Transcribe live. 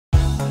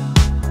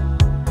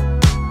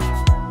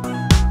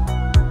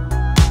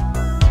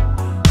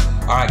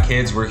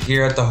kids, we're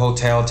here at the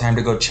hotel. Time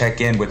to go check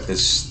in with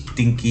this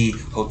stinky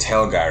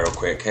hotel guy real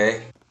quick,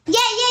 okay? Yeah.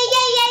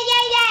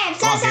 I'm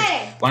so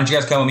excited. Why don't you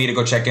guys come with me to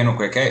go check in real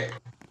quick, okay?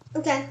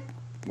 Okay.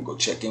 We'll go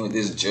check in with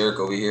this jerk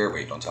over here.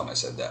 Wait, don't tell him I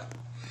said that.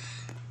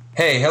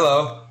 Hey,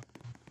 hello.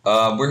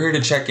 We're here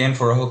to check in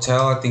for a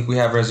hotel. I think we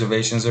have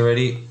reservations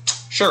already.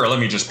 Sure, let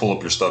me just pull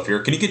up your stuff here.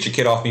 Can you get your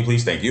kid off me,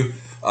 please? Thank you.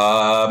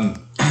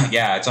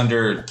 Yeah, it's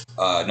under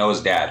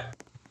Noah's dad.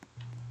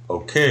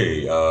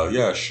 Okay,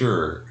 yeah,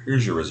 sure.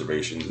 Here's your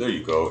reservations. There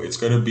you go. It's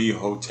gonna be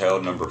hotel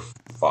number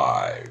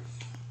 5.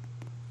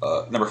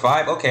 Number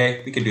 5?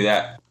 Okay, we could do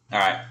that. All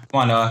right,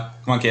 come on, Noah.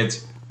 Come on,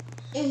 kids.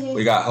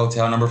 We got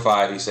hotel number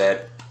 5, he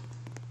said.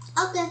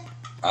 Okay.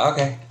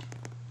 Okay.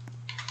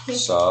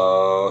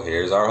 So,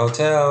 here's our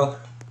hotel.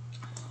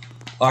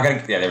 Oh, yeah,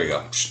 there we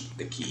go.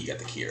 The key, you got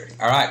the key already.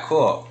 All right,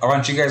 cool. Why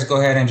don't you guys go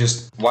ahead and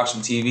just watch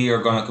some TV or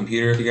go on the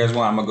computer if you guys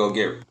want. I'm gonna go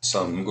get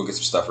some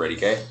stuff ready,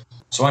 okay?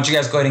 So why don't you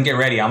guys go ahead and get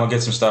ready? I'm gonna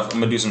get some stuff.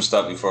 I'm gonna do some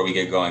stuff before we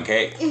get going,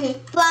 okay?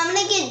 Well, I'm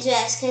gonna get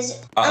dressed because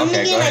I'm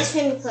gonna get my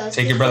swimming clothes.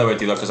 Take your brother with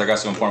you, though, because I got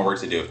some important work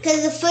to do.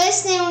 Because the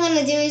first thing we're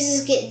gonna do is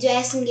just get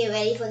dressed and get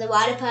ready for the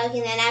water park,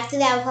 and then after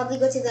that, we'll probably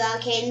go to the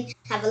arcade and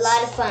have a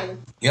lot of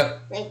fun.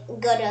 Yep. Like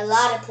go to a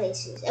lot of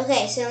places.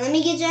 Okay, so let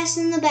me get dressed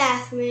in the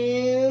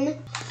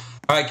bathroom.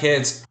 All right,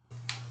 kids.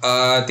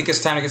 I think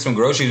it's time to get some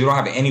groceries. We don't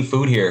have any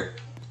food here.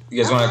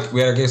 You guys wanna?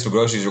 We gotta get some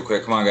groceries real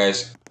quick. Come on,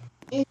 guys.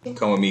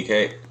 Come with me,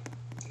 okay?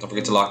 Don't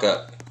forget to lock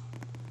up.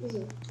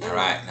 All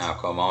right, now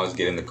come on, let's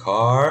get in the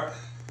car.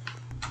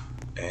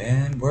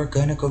 And we're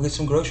gonna go get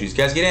some groceries.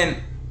 Guys, get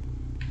in.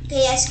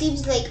 Okay, yeah,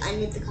 Scoop's like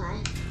under the car.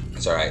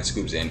 It's all right,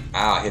 Scoop's in.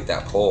 Ow, I hit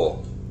that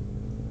pole.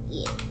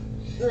 Yeah.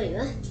 Wait,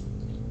 what?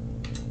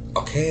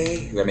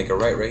 Okay, we gotta make a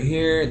right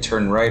here.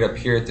 Turn right up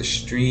here at the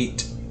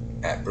street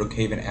at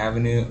Brookhaven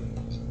Avenue.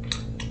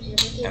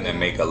 And then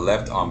make a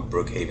left on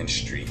Brookhaven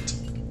Street.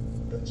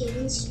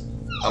 Brookhaven Street.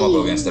 I'm gonna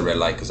go against the red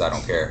light because I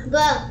don't care. Bro.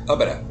 Oh,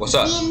 better. What's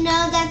up? Do you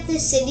know that the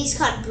city's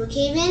called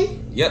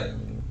Brookhaven? Yep.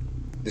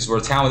 This is where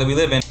town that we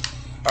live in.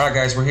 All right,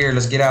 guys, we're here.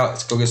 Let's get out.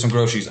 Let's go get some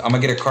groceries. I'm gonna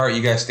get a cart.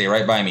 You guys stay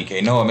right by me,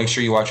 okay? Noah, make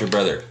sure you watch your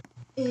brother.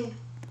 Come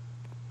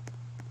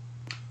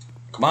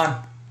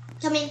on.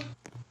 Come in.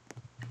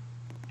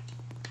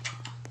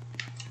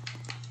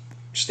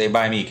 Stay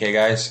by me, okay,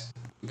 guys?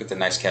 Look at the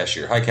nice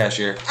cashier. Hi,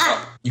 cashier.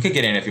 Oh, you could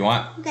get in if you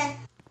want. Okay.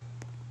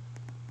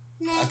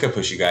 I could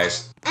push you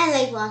guys. I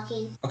like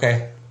walking.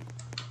 Okay.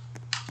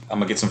 I'm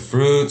gonna get some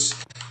fruits.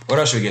 What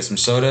else should we get? Some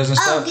sodas and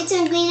stuff? Oh, get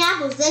some green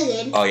apples. They're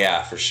good. Oh,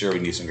 yeah, for sure. We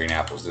need some green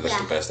apples. They're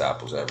like the best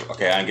apples ever.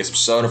 Okay, I'm gonna get some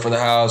soda for the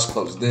house.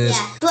 Close this.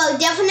 Yeah. Bro,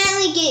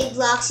 definitely get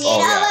Bloxiated.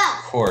 Oh, yeah,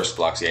 of course,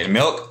 Bloxiated.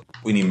 Milk?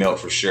 We need milk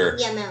for sure.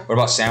 Yeah, milk. What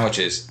about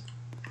sandwiches?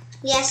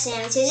 Yeah,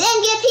 sandwiches.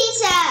 And get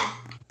pizza.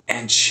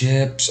 And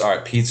chips. All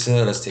right,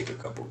 pizza. Let's take a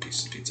couple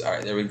pieces of pizza. All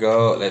right, there we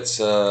go. Let's,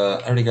 I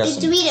already got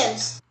some.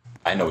 Doritos.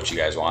 I know what you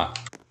guys want.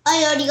 Oh,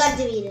 you already got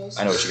Doritos.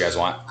 I know what you guys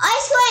want.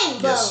 Ice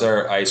cream, bro. Yes,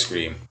 sir. Ice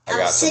cream. I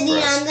got some sitting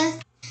for us. on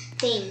the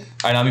thing. All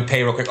right, now let me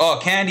pay real quick. Oh,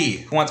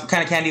 candy. What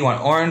kind of candy you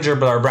want? Orange or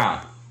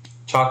brown?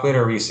 Chocolate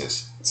or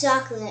Reese's?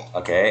 Chocolate.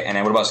 Okay, and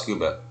then what about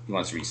Scuba? He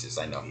wants Reese's.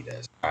 I know he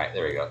does. All right,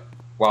 there we go.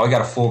 Wow, we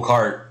got a full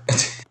cart.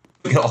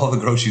 Look at all the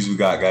groceries we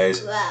got,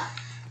 guys. Wow.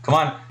 Come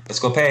on, let's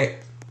go pay.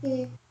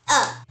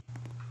 Oh.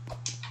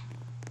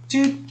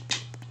 Doot,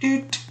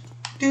 doot,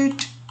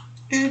 doot,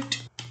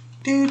 doot,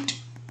 doot,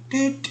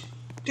 doot,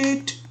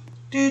 doot,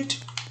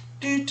 doot,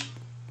 doot.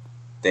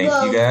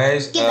 Thank you,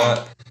 guys.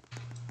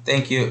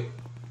 Thank you.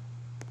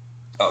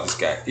 Oh, this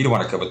guy. You don't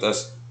want to come with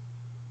us.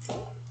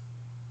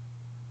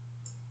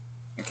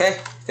 Okay.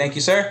 Thank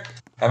you, sir.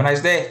 Have a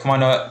nice day. Come on,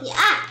 Noah. Yeah.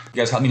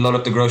 You guys help me load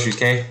up the groceries,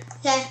 okay?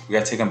 Okay. We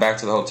gotta take them back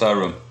to the hotel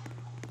room.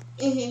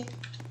 Yeah.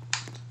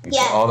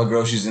 Put all the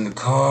groceries in the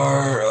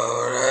car.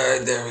 All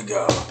right, there we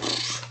go.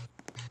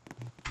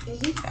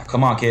 Now,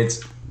 come on,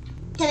 kids.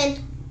 Come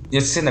in.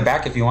 Just sit in the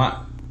back if you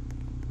want.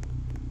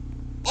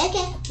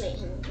 Okay. Wait,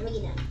 hold on. Let me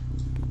get down.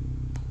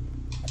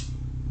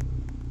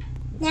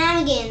 Now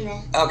I'm getting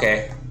there.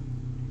 Okay.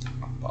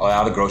 Oh,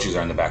 all the groceries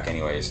are in the back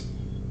anyways.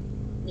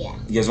 Yeah.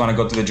 You guys want to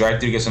go to the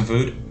drive-thru to get some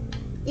food?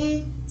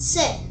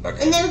 Sit.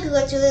 Okay. And then we could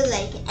go to the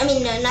lake. I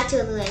mean, no, not to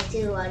the lake,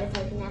 to the water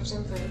park and have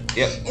some fun.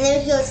 Yep. And then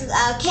we could go to the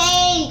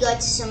arcade, go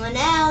to someone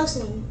else,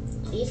 and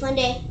be a fun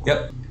day.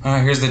 Yep. All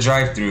right, here's the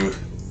drive-thru.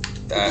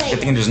 Good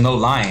thing there's no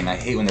line. I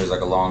hate when there's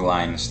like a long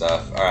line and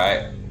stuff. All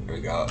right, here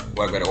we go.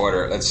 What I'm gonna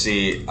order? Let's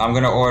see. I'm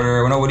gonna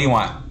order. No, what do you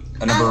want?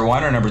 A number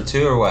 1 or number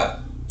 2 or what?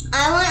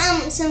 I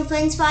want some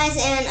French fries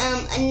and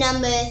a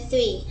number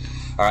 3.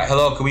 All right.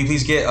 Hello. Could we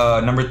please get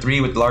number 3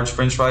 with large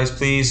French fries,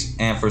 please?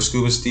 And for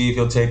Scuba Steve,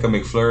 he'll take a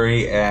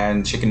McFlurry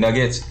and chicken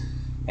nuggets.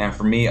 And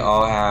for me,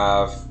 I'll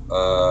have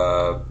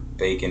a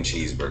bacon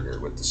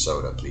cheeseburger with the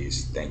soda,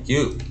 please. Thank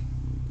you.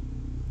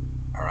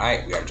 All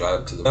right. We gotta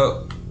drive up to the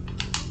boat.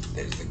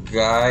 There's the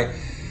guy.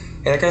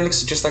 Hey, that guy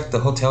looks just like the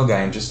hotel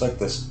guy and just like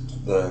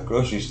the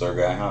grocery store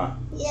guy, huh?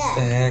 Yeah. What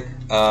the heck?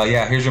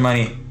 Yeah, here's your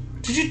money.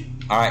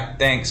 All right,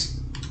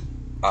 thanks.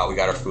 Oh, we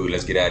got our food.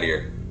 Let's get out of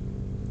here.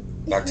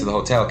 Back to the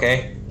hotel,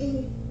 okay?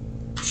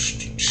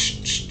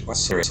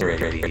 What's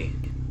ready?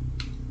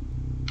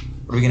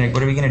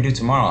 What are we gonna do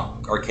tomorrow?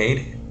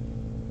 Arcade?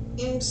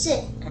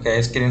 Sit. Okay,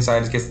 let's get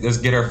inside. Let's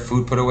get our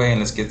food put away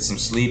and let's get some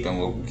sleep and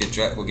we'll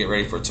get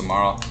ready for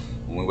tomorrow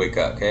when we wake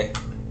up. Okay.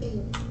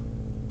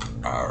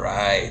 All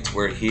right,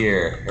 we're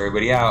here.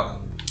 Everybody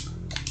out.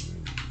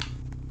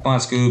 Come on,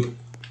 Scoob.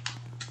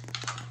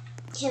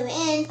 Okay, we're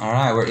in. All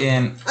right, we're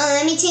in. Oh,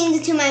 let me change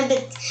it to my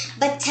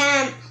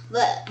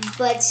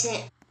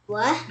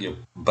what? Your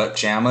butt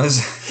jamas.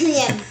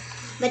 Yeah,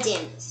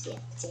 pajamas. Yeah,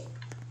 pajamas.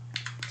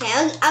 Okay,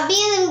 I'll be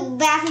in the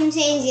bathroom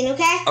changing.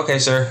 Okay. Okay,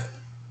 sir.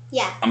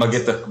 Yeah. I'm gonna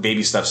get the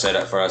baby stuff set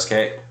up for us.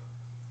 Okay.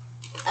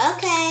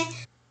 Okay.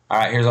 All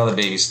right, here's all the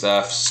baby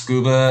stuff.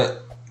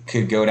 Scuba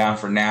could go down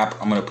for nap.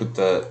 I'm gonna put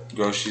the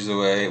groceries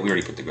away. We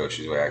already put the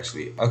groceries away,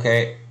 actually.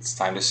 Okay, it's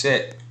time to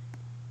sit.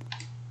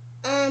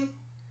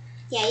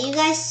 Yeah, you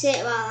guys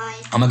sit while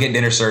I'm gonna get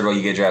dinner served while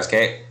you get dressed,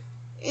 okay?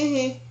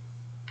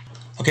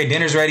 Okay,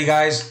 dinner's ready,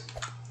 guys.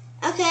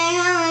 Okay,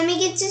 hold on, let me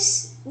get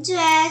this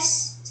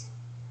dressed.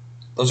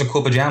 Those are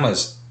cool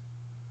pajamas.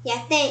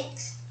 Yeah,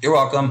 thanks. You're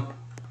welcome.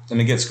 Let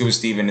me get Scuba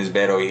Steve in his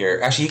bed over here.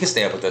 Actually, he can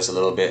stay up with us a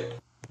little bit.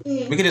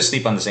 We can just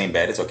sleep on the same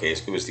bed. It's okay.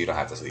 Scuba Steve don't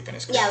have to sleep in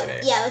his crib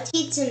today. Yeah, let's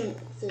eat some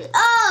food.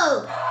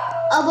 Oh,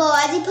 boy,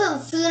 why did he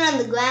put food on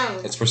the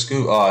ground? It's for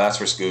Scoob. Oh, that's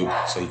for Scoob,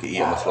 so he can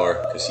eat on the floor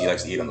because he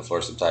likes to eat on the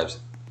floor sometimes.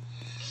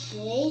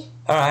 Okay.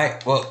 All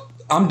right. Well,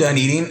 I'm done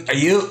eating. Are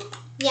you?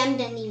 Yeah, I'm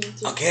done eating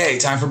too. Okay,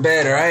 time for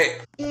bed. All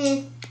right.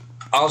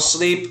 I'll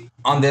sleep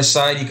on this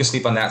side. You can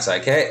sleep on that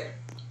side. Okay.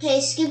 Okay,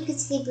 Scoop can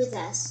sleep with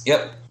us.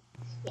 Yep.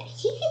 Yeah,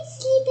 he can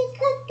sleep in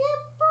the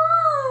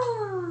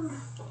ball.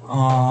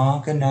 Aw,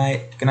 good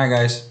night. Good night,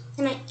 guys.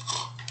 Good night.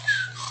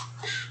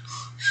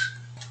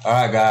 All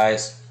right,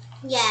 guys.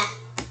 Yeah.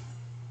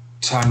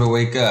 Time to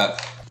wake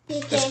up.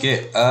 Okay. Let's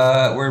get,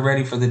 we're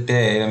ready for the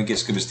day. Let me get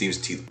Scuba Steve's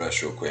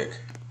toothbrush real quick.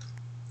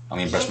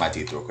 Brush my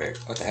teeth real quick.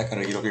 What the heck? How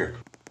did I get over here?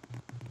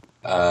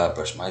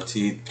 Brush my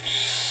teeth.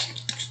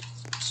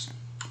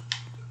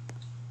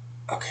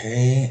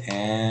 Okay,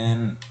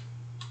 and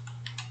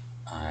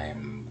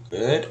I'm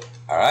good.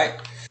 All right.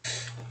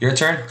 Your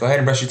turn. Go ahead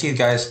and brush your teeth,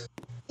 guys.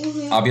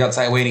 I'll be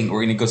outside waiting. We're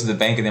going to go to the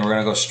bank and then we're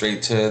going to go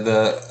straight to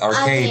the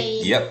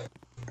arcade. Yep.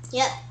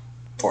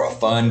 For a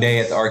fun day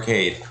at the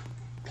arcade.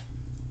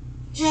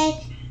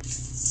 Okay.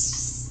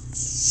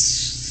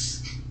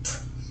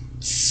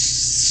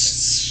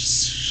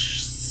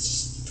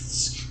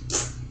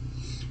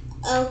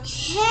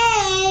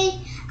 Okay.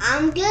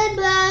 I'm good,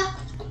 bro.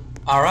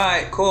 All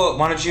right, cool.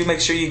 Why don't you make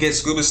sure you get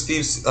Scuba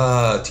Steve's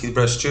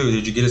toothbrush too?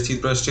 Did you get his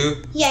toothbrush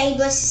too? Yeah, he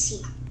brushed his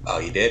teeth. Oh,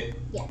 you did?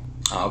 Yeah.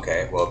 Oh,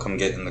 okay, well, come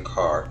get in the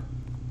car.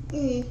 Come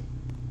in.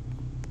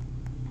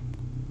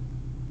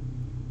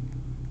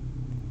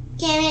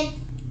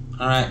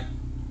 All right.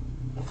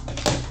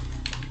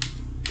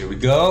 Here we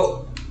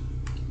go.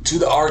 To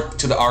the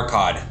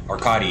arcade.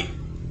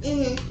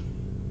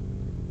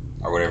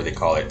 Or whatever they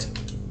call it.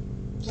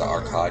 The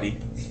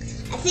arcade.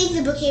 I think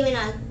the Brookhaven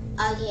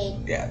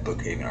arcade. Yeah,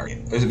 Brookhaven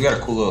arcade. We got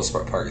a cool little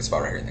parking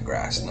spot right here in the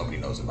grass nobody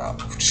knows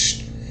about.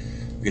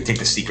 We could take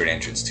the secret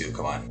entrance too.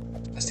 Come on.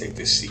 Let's take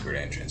this secret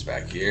entrance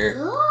back here.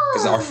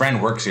 Because our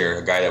friend works here.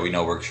 A guy that we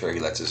know works here. He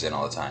lets us in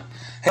all the time.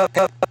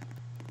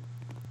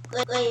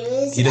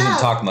 Wait, he doesn't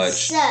talk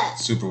much.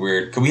 Super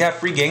weird. Can we have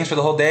free games for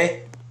the whole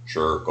day?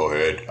 Sure, go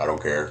ahead. I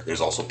don't care.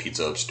 There's also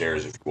pizza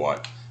upstairs if you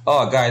want.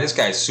 Oh, this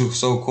guy's so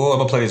cool. I'm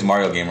going to play this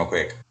Mario game real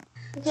quick.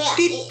 Okay.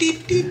 Deep,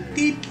 deep, deep,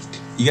 deep.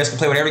 You guys can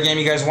play whatever game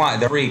you guys want.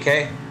 They're free,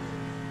 okay?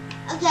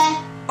 Okay.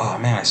 Oh,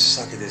 man, I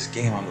suck at this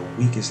game. I'm the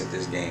weakest at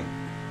this game.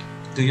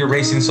 Dude, you're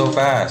racing so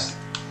fast.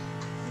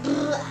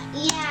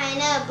 Yeah, I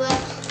know, but...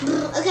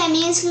 Okay,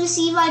 me and Scuba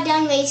Steve are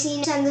done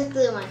racing on the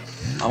blue one.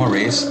 I'm gonna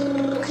race.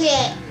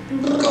 Okay.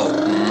 Go.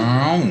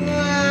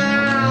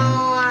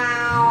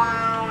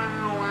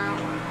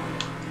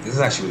 This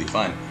is actually really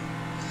fun.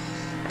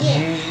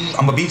 Yeah.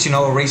 I'm gonna beat you,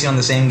 we're racing on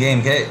the same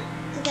game, okay?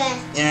 Okay.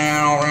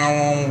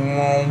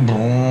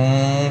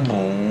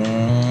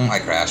 I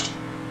crashed.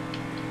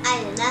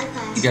 I did not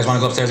crash. You guys wanna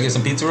go upstairs and get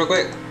some pizza real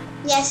quick?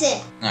 Yes, sir.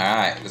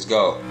 Alright, let's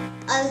go.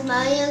 Oh, this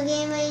Mario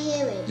game right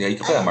here? Wait. Yeah, you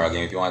can play that Mario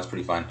game if you want, it's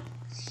pretty fun.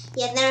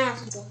 Yeah, then I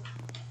have to.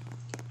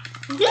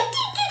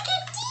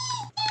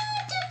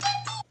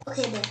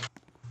 Okay, then.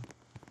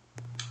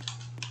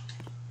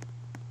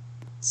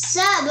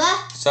 Sup, bro?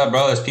 Sup,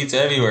 bro? There's pizza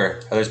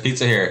everywhere. Oh, there's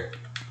pizza here.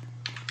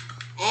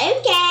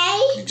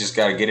 Okay. You just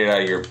gotta get it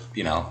out of your,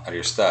 out of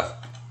your stuff.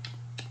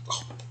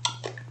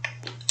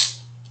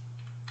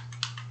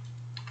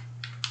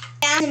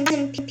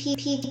 Some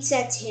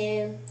pizza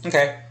too.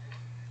 Okay.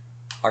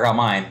 I got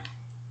mine.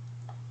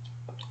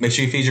 Make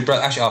sure you feed your bro.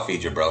 Actually, I'll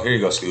feed your bro. Here you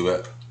go,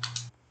 Scuba.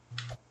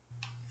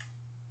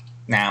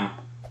 Nam.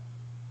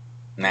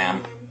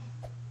 Nam.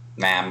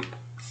 Nam.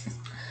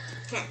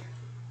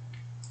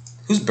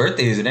 Whose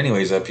birthday is it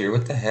anyways up here?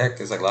 What the heck?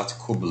 There's like lots of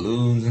cool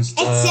balloons and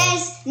stuff. It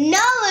says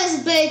Noah's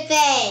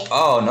birthday.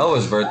 Oh,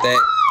 Noah's birthday.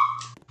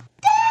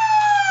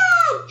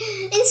 Dad!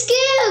 And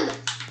Scoob!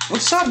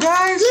 What's up,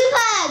 guys?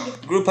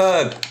 Group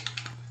hug!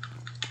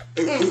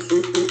 Group hug.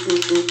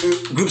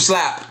 Group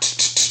slap.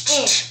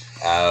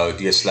 Oh,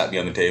 you just slapped me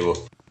on the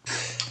table.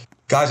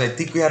 Guys, I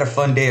think we had a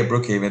fun day at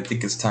Brookhaven. I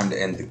think it's time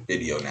to end the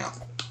video now.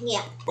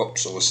 Yeah. Oh,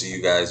 so we'll see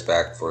you guys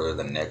back for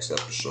the next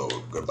episode.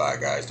 Goodbye,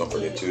 guys. Don't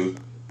forget to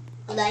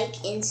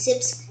like and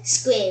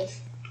subscribe.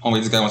 Oh,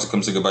 wait, this guy wants to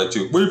come say goodbye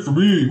too. Wait for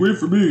me. Wait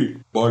for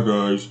me. Bye,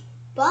 guys.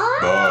 Bye.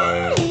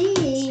 Bye.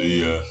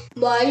 See ya.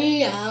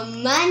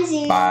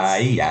 Bye. Bye.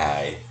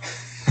 Bye.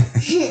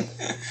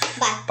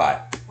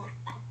 Bye.